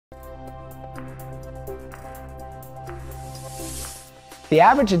The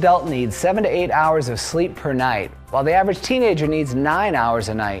average adult needs 7 to 8 hours of sleep per night, while the average teenager needs 9 hours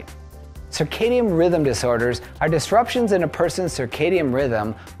a night. Circadian rhythm disorders are disruptions in a person's circadian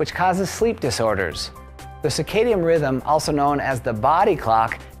rhythm which causes sleep disorders. The circadian rhythm, also known as the body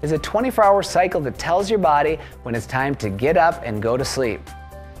clock, is a 24-hour cycle that tells your body when it's time to get up and go to sleep.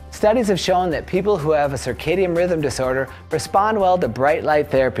 Studies have shown that people who have a circadian rhythm disorder respond well to bright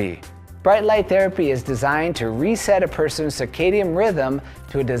light therapy. Bright light therapy is designed to reset a person's circadian rhythm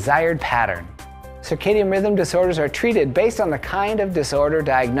to a desired pattern. Circadian rhythm disorders are treated based on the kind of disorder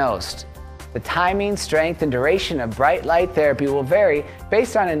diagnosed. The timing, strength, and duration of bright light therapy will vary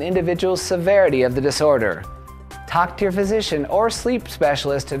based on an individual's severity of the disorder. Talk to your physician or sleep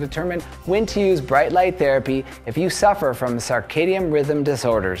specialist to determine when to use bright light therapy if you suffer from circadian rhythm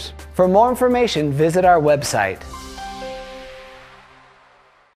disorders. For more information, visit our website.